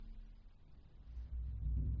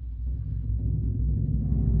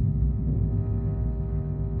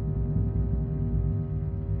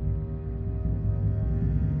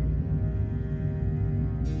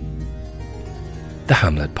the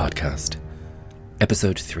Hamlet Podcast,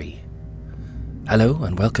 Episode 3. Hello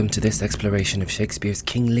and welcome to this exploration of Shakespeare's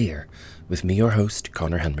King Lear with me, your host,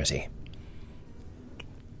 Conor Hanratty.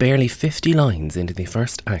 Barely 50 lines into the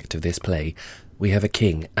first act of this play, we have a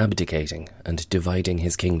king abdicating and dividing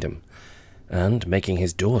his kingdom, and making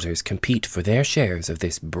his daughters compete for their shares of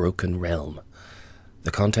this broken realm.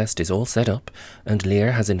 The contest is all set up, and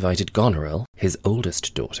Lear has invited Goneril, his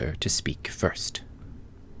oldest daughter, to speak first.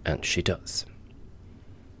 And she does.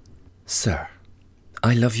 Sir,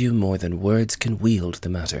 I love you more than words can wield the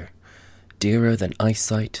matter, dearer than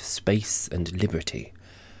eyesight, space, and liberty,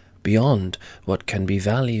 beyond what can be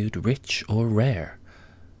valued rich or rare,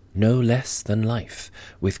 no less than life,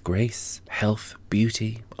 with grace, health,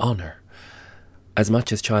 beauty, honour, as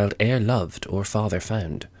much as child e'er loved or father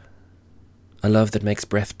found, a love that makes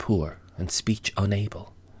breath poor and speech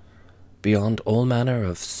unable, beyond all manner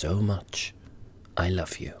of so much, I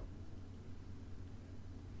love you.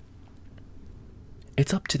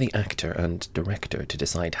 It's up to the actor and director to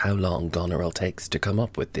decide how long Goneril takes to come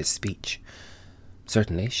up with this speech.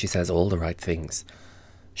 Certainly, she says all the right things.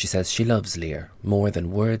 She says she loves Lear more than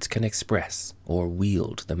words can express or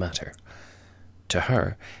wield the matter. To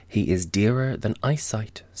her, he is dearer than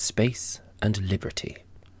eyesight, space, and liberty.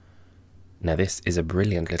 Now this is a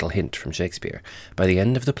brilliant little hint from Shakespeare. By the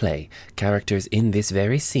end of the play, characters in this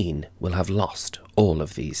very scene will have lost all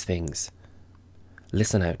of these things.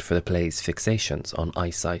 Listen out for the play's fixations on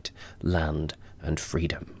eyesight, land, and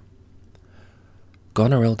freedom.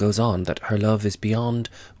 Goneril goes on that her love is beyond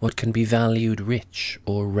what can be valued rich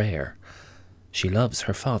or rare. She loves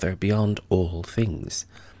her father beyond all things.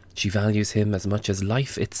 She values him as much as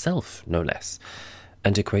life itself, no less,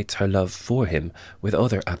 and equates her love for him with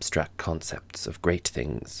other abstract concepts of great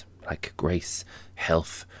things, like grace,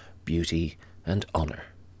 health, beauty, and honour.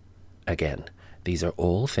 Again, these are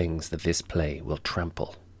all things that this play will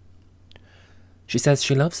trample. She says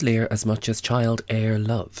she loves Lear as much as child e'er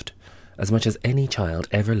loved, as much as any child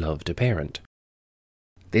ever loved a parent.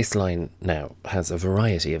 This line now has a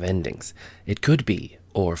variety of endings. It could be,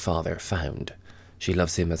 or father found. She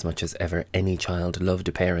loves him as much as ever any child loved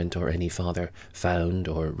a parent or any father found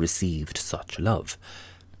or received such love.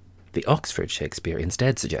 The Oxford Shakespeare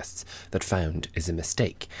instead suggests that found is a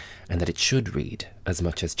mistake, and that it should read as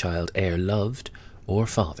much as child e'er loved or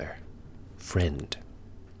father, friend,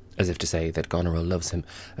 as if to say that Goneril loves him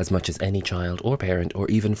as much as any child or parent or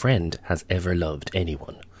even friend has ever loved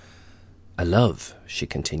anyone. A love, she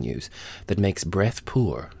continues, that makes breath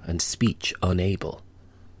poor and speech unable.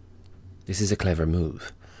 This is a clever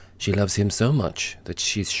move. She loves him so much that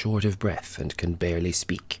she's short of breath and can barely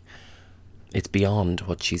speak. It's beyond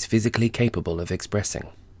what she's physically capable of expressing.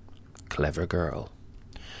 Clever girl.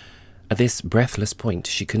 At this breathless point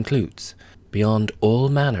she concludes, beyond all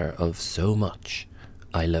manner of so much,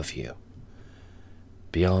 I love you.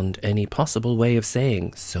 Beyond any possible way of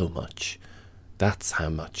saying so much, that's how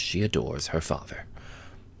much she adores her father.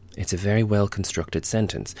 It's a very well-constructed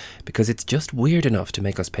sentence, because it's just weird enough to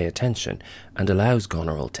make us pay attention, and allows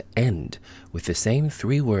Goneril to end with the same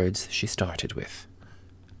 3 words she started with.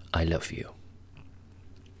 I love you.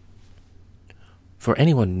 For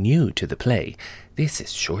anyone new to the play, this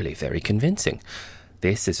is surely very convincing.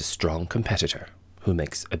 This is a strong competitor who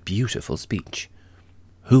makes a beautiful speech.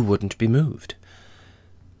 Who wouldn't be moved?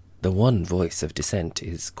 The one voice of dissent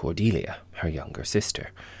is Cordelia, her younger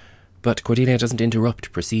sister. But Cordelia doesn't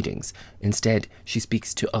interrupt proceedings. Instead, she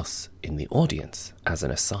speaks to us in the audience as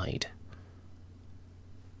an aside.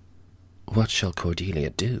 What shall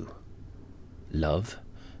Cordelia do? Love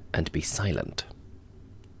and be silent.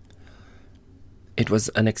 It was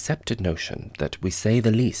an accepted notion that we say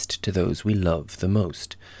the least to those we love the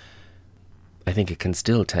most. I think it can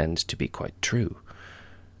still tend to be quite true.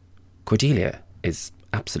 Cordelia is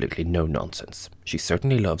absolutely no nonsense. She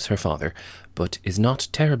certainly loves her father, but is not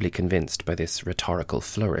terribly convinced by this rhetorical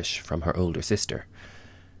flourish from her older sister.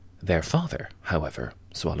 Their father, however,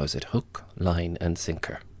 swallows it hook, line, and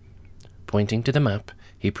sinker. Pointing to the map,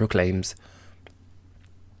 he proclaims,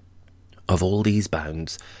 of all these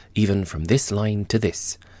bounds, even from this line to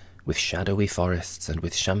this, with shadowy forests and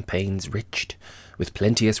with champaigns riched, with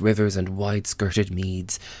plenteous rivers and wide-skirted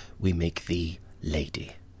meads, we make thee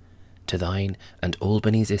lady. To thine and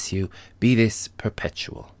Albany's issue be this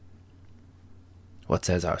perpetual. What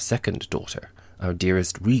says our second daughter, our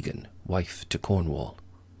dearest Regan, wife to Cornwall?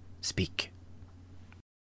 Speak.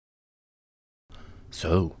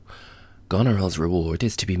 So, Goneril's reward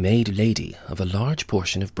is to be made lady of a large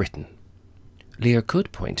portion of Britain. Lear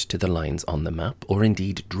could point to the lines on the map, or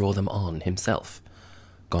indeed draw them on himself.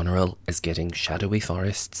 Goneril is getting shadowy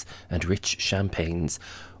forests and rich champaigns,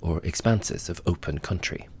 or expanses of open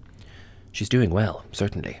country. She's doing well,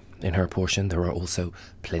 certainly. In her portion there are also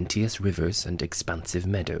plenteous rivers and expansive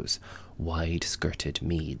meadows, wide-skirted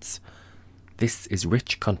meads. This is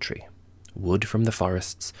rich country. Wood from the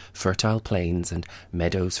forests, fertile plains and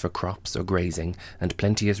meadows for crops or grazing, and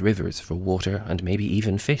plenteous rivers for water and maybe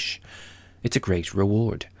even fish. It's a great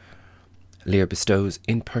reward. Lear bestows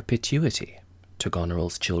in perpetuity to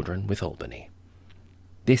Goneril's children with Albany.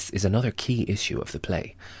 This is another key issue of the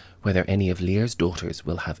play, whether any of Lear's daughters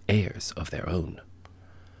will have heirs of their own.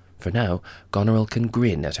 For now, Goneril can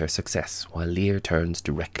grin at her success, while Lear turns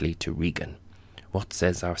directly to Regan. "What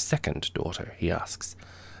says our second daughter?" he asks.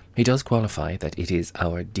 He does qualify that it is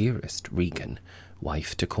our dearest Regan,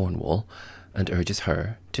 wife to Cornwall, and urges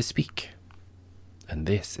her to speak. And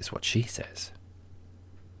this is what she says.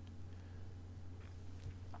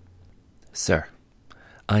 "Sir,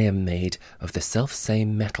 I am made of the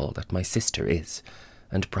self-same metal that my sister is,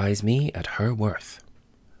 and prize me at her worth.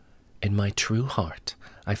 In my true heart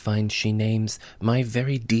I find she names my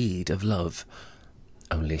very deed of love,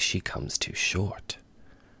 only she comes too short.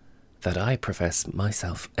 That I profess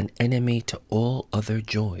myself an enemy to all other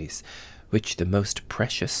joys, which the most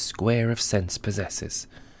precious square of sense possesses,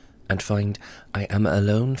 and find I am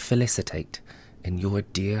alone felicitate in your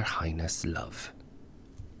dear highness' love."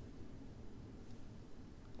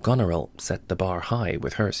 Goneril set the bar high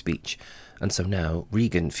with her speech, and so now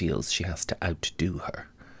Regan feels she has to outdo her.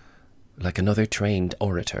 Like another trained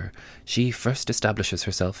orator, she first establishes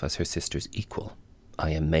herself as her sister's equal. "I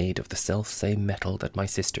am made of the self-same metal that my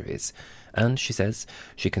sister is," and, she says,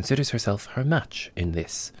 she considers herself her match in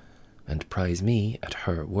this, and prize me at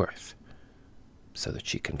her worth, so that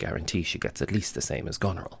she can guarantee she gets at least the same as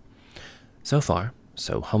Goneril. So far,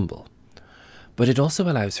 so humble. But it also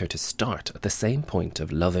allows her to start at the same point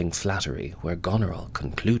of loving flattery where Goneril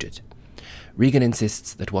concluded. Regan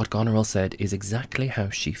insists that what Goneril said is exactly how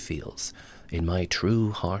she feels. "In my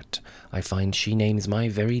true heart I find she names my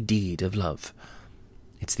very deed of love."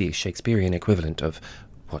 It's the Shakespearean equivalent of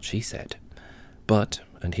what she said. But,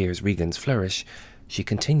 and here's Regan's flourish, she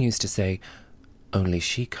continues to say, "Only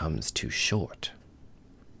she comes too short."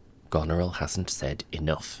 Goneril hasn't said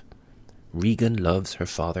enough. Regan loves her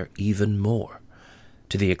father even more,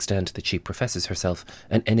 to the extent that she professes herself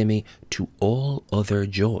an enemy to all other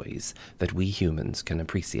joys that we humans can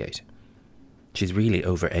appreciate. She's really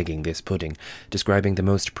over-egging this pudding, describing the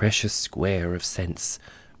most precious square of sense,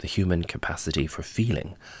 the human capacity for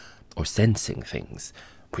feeling or sensing things,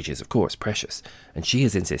 which is of course precious, and she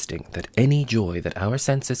is insisting that any joy that our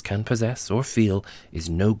senses can possess or feel is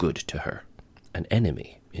no good to her. An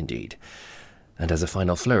enemy, indeed. And as a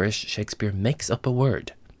final flourish, Shakespeare makes up a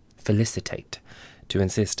word, felicitate, to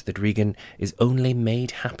insist that Regan is only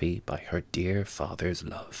made happy by her dear father's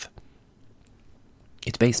love.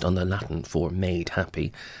 It's based on the Latin for made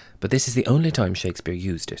happy, but this is the only time Shakespeare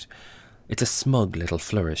used it. It's a smug little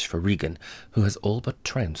flourish for Regan, who has all but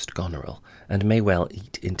trounced Goneril, and may well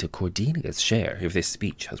eat into Cordelia's share if this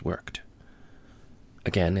speech has worked.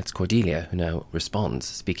 Again, it's Cordelia who now responds,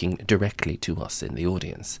 speaking directly to us in the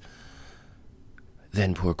audience.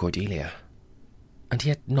 "Then poor Cordelia. And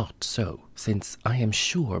yet not so, since I am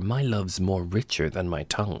sure my love's more richer than my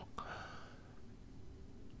tongue."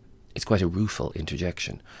 It's quite a rueful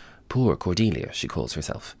interjection. Poor Cordelia, she calls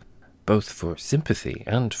herself, both for sympathy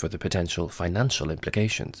and for the potential financial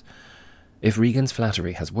implications. If Regan's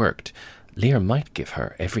flattery has worked, Lear might give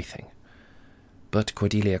her everything. But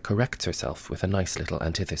Cordelia corrects herself with a nice little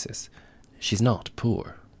antithesis. She's not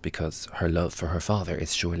poor, because her love for her father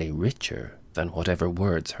is surely richer than whatever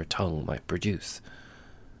words her tongue might produce.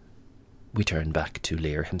 We turn back to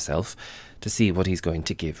Lear himself to see what he's going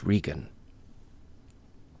to give Regan.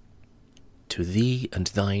 "To thee and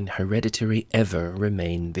thine hereditary ever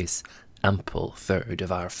remain this ample third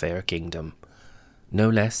of our fair kingdom, no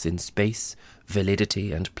less in space,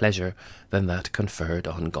 validity, and pleasure than that conferred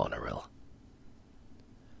on Goneril."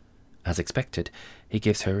 As expected, he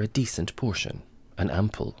gives her a decent portion, an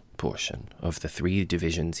ample portion of the 3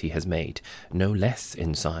 divisions he has made, no less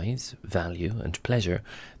in size, value, and pleasure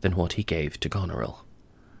than what he gave to Goneril.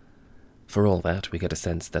 For all that, we get a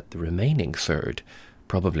sense that the remaining third,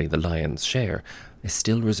 probably the lion's share, is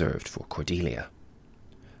still reserved for Cordelia.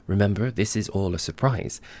 Remember, this is all a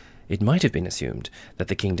surprise. It might have been assumed that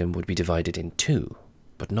the kingdom would be divided in 2,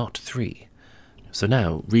 but not 3. So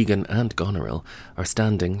now Regan and Goneril are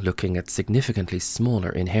standing looking at significantly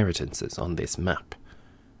smaller inheritances on this map.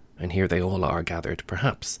 And here they all are gathered,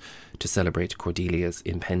 perhaps, to celebrate Cordelia's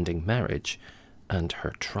impending marriage and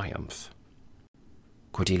her triumph.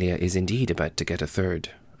 Cordelia is indeed about to get a third,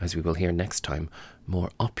 as we will hear next time, more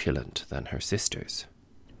opulent than her sisters.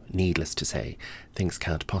 Needless to say, things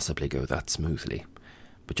can't possibly go that smoothly,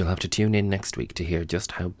 but you'll have to tune in next week to hear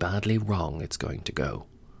just how badly wrong it's going to go.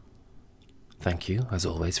 Thank you, as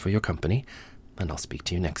always, for your company, and I'll speak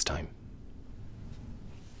to you next time.